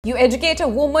You educate a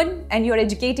woman and you're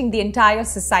educating the entire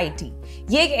society.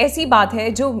 ये एक ऐसी बात है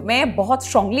जो मैं बहुत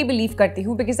strongly believe करती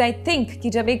हूँ because I think कि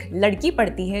जब एक लड़की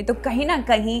पढ़ती है तो कहीं ना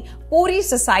कहीं पूरी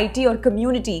society और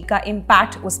community का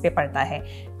impact उस पे पड़ता है.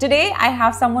 Today I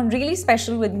have someone really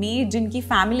special with me जिनकी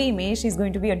family में she's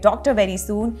going to be a doctor very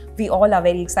soon. We all are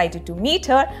very excited to meet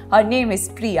her. Her name is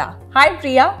Priya. Hi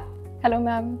Priya. Hello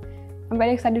ma'am. I'm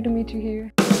very excited to meet you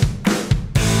here.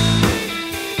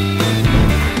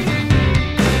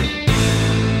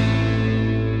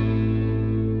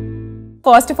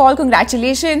 First of all,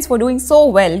 congratulations for doing so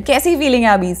well. कैसी feeling है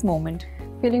अभी इस moment?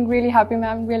 Feeling really happy,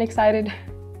 ma'am. Really excited.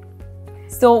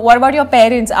 So, what about your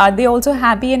parents? Are they also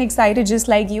happy and excited just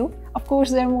like you? Of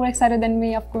course, they're more excited than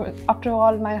me. Of course, after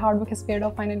all, my hard work has paid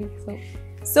off finally.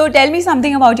 So tell me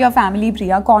something about your family,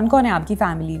 Priya. कौन-कौन है आपकी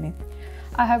family में?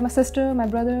 I have my sister, my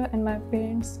brother, and my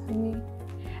parents and me.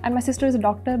 And my sister is a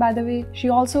doctor, by the way. She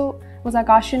also was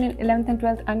Aakashian in 11th and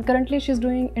 12th, and currently she's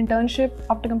doing internship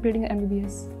after completing her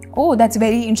MBBS. Oh, that's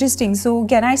very interesting. So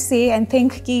can I say and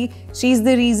think कि she's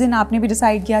the reason आपने भी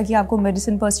decide किया कि आपको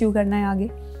medicine pursue करना है आगे?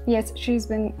 Yes, she's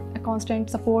been a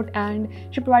constant support and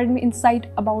she provided me insight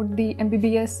about the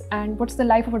MBBS and what's the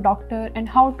life of a doctor and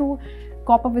how to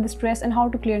cope up with the stress and how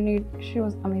to clear NEET. She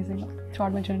was amazing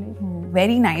throughout my journey. Oh,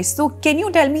 very nice. So can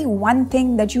you tell me one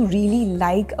thing that you really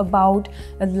like about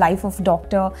the life of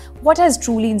doctor? What has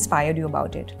truly inspired you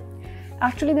about it?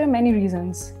 Actually, there are many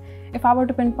reasons. If I were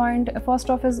to pinpoint, first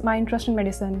off is my interest in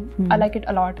medicine. I like it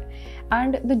a lot.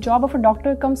 And the job of a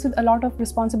doctor comes with a lot of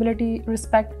responsibility,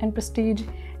 respect and prestige,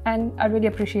 and I really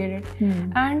appreciate it.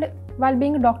 And while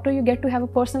being a doctor, you get to have a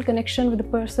personal connection with the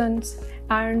persons,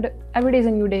 and every day is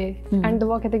a new day. And the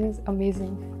work ethic is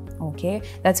amazing. Okay,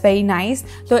 that's very nice.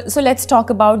 So let's talk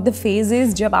about the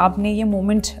phases जब आपने ये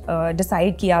moment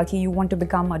decide किया कि you want to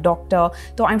become a doctor.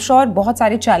 तो I'm sure बहुत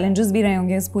सारे challenges भी रहे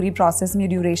होंगे इस पूरी process में,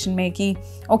 duration में कि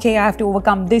okay, I have to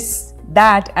overcome this,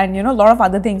 that, and you know, lot of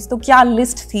other things. तो क्या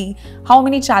list थी? How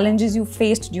many challenges you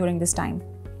faced during this time?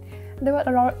 There were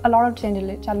a lot of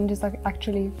challenges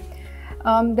actually.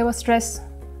 There was stress,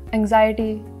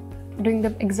 anxiety during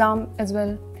the exam as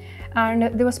well,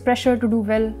 and there was pressure to do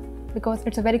well, because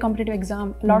it's a very competitive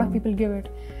exam. A lot of people give it,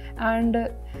 and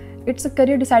it's a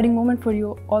career deciding moment for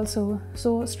you also.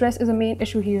 So stress is a main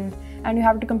issue here, and you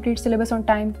have to complete syllabus on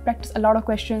time, practice a lot of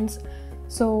questions.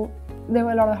 So there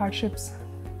were a lot of hardships.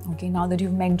 Okay, now that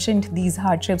you've mentioned these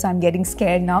hardships, I'm getting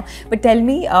scared now. But tell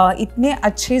me, इतने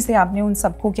अच्छे से आपने उन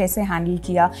सबको कैसे handle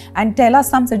किया? And tell us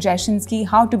some suggestions की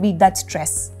how to beat that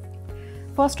stress.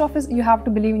 First off is you have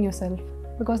to believe in yourself,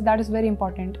 because that is very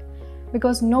important.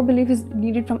 Because no belief is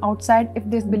needed from outside if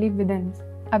there's belief within.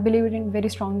 I believe it in very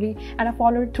strongly, and I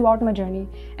followed it throughout my journey.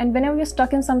 And whenever you're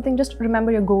stuck in something, just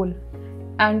remember your goal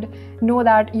and know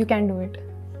that you can do it.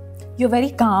 You're very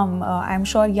calm. I'm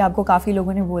sure ये आपको काफ़ी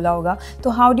लोगों ने बोला होगा.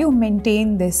 तो how do you maintain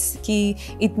this कि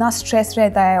इतना stress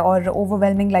रहता है और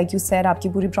overwhelming like you said आपकी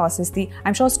पूरी process थी.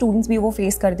 I'm sure students भी वो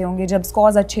face करते होंगे जब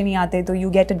scores अच्छे नहीं आते तो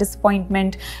you get a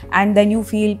disappointment and then you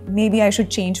feel maybe I should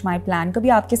change my plan. कभी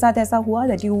आपके साथ ऐसा हुआ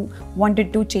that you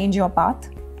wanted to change your path?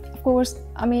 Of course,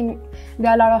 I mean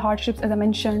there are a lot of hardships as I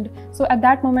mentioned. So at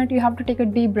that moment you have to take a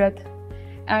deep breath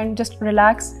and just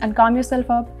relax and calm yourself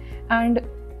up and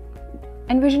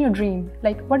envision your dream.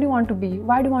 Like, what do you want to be?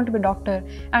 Why do you want to be a doctor?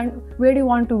 And where do you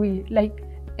want to be? Like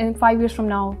in 5 years from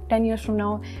now, 10 years from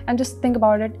now, and just think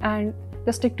about it and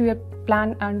just stick to your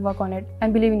plan and work on it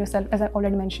and believe in yourself, as I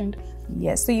already mentioned.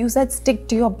 Yes, so you said stick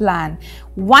to your plan.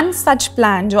 One such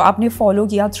plan जो आपने follow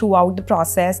किया throughout the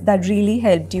process that really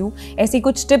helped you. ऐसी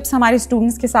कुछ tips हमारे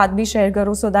students के साथ भी share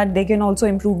करो so that they can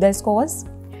also improve their scores.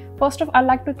 First off, I'd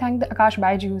like to thank the Aakash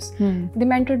BYJU'S. They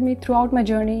mentored me throughout my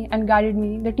journey and guided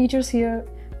me. The teachers here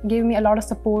gave me a lot of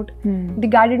support. They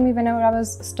guided me whenever I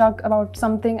was stuck about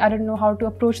something. I didn't know how to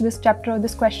approach this chapter or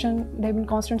this question. They've been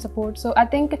constant support. So I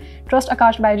think trust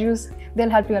Aakash BYJU'S.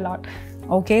 They'll help you a lot.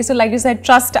 Okay, so like you said,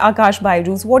 trust Aakash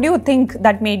BYJU'S. What do you think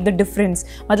that made the difference?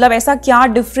 मतलब ऐसा क्या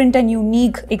different and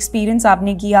unique experience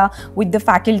आपने किया with the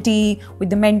faculty,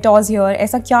 with the mentors here?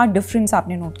 ऐसा क्या difference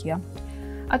आपने note किया?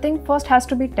 I think first has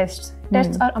to be tests.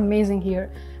 Tests are amazing here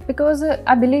because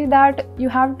I believe that you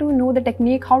have to know the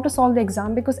technique, how to solve the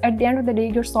exam, because at the end of the day,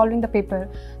 you're solving the paper.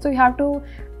 So you have to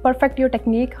perfect your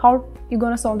technique, how you're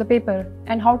going to solve the paper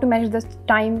and how to manage the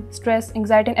time, stress,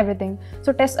 anxiety and everything.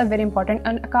 So tests are very important,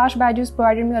 and Aakash BYJU'S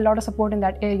provided me a lot of support in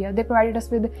that area. They provided us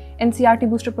with NCRT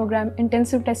booster program,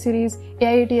 intensive test series,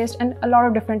 AIT test and a lot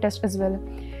of different tests as well.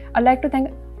 I'd like to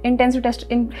thank intensive test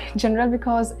in general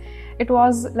because it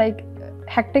was like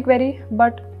hectic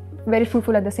but very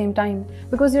fruitful at the same time,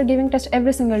 because you're giving tests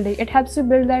every single day. It helps you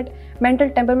build that mental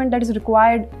temperament that is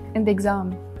required in the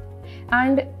exam.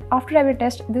 And after every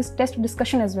test, this test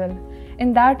discussion as well.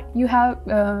 In that, you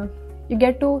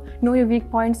get to know your weak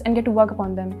points and get to work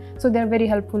upon them. So they're very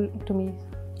helpful to me.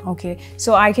 Okay,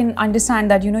 so I can understand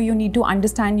that you need to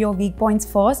understand your weak points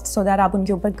first so that आप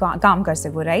उनके ऊपर काम कर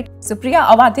सको, right? So Priya,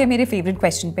 अब आते हैं मेरे favorite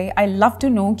question पे. I love to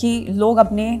know कि लोग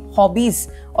अपने hobbies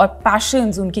और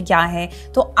passions उनके क्या हैं.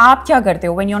 तो आप क्या करते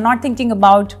हो when you're not thinking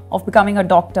about of becoming a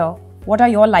doctor? What are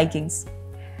your likings?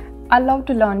 I love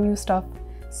to learn new stuff.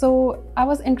 So I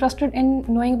was interested in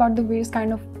knowing about the various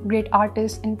kind of great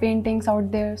artists and paintings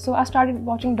out there. So I started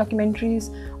watching documentaries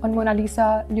on Mona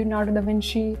Lisa, Leonardo da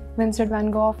Vinci, Vincent van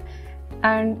Gogh,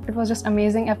 and it was just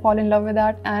amazing. I fall in love with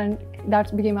that, and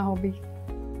that became my hobby.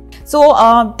 So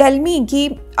tell me कि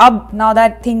अब now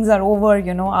that things are over,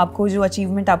 आपको जो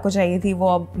achievement आपको चाहिए थी वो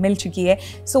अब मिल चुकी है.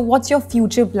 So what's your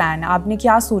future plan? आपने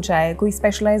क्या सोचा है? कोई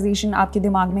specialization आपके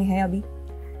दिमाग में है अभी?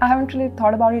 I haven't really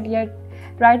thought about it yet.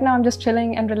 Right now I'm just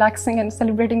chilling and relaxing and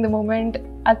celebrating the moment.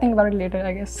 I'll think about it later,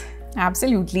 I guess.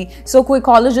 Absolutely. So koi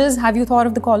colleges, have you thought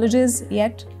of the colleges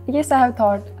yet? Yes, I have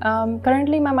thought.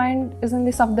 Currently my mind is in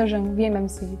the Safdarjung,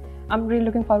 VMMC. I'm really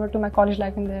looking forward to my college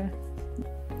life in there.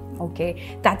 Okay,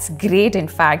 that's great in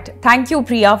fact. Thank you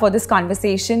Priya for this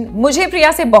conversation. मुझे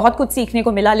प्रिया से बहुत कुछ सीखने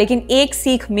को मिला, लेकिन एक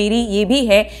सीख मेरी ये भी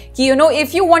है कि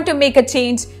if you want to make a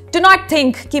change, do not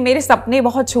think कि मेरे सपने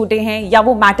बहुत छोटे हैं या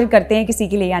वो मैटर करते हैं किसी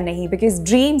के लिए या नहीं, because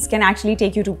dreams can actually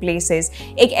take you to places.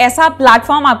 एक ऐसा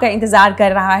प्लेटफॉर्म आपका इंतजार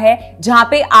कर रहा है जहाँ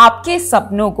पे आपके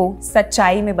सपनों को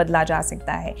सच्चाई में बदला जा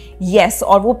सकता है. Yes,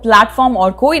 और वो प्लेटफॉर्म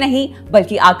और कोई नहीं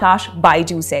बल्कि आकाश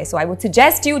बायजूस है. So I would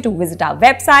suggest you to visit our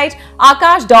website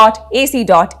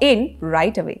aakash.ac.in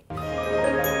right away.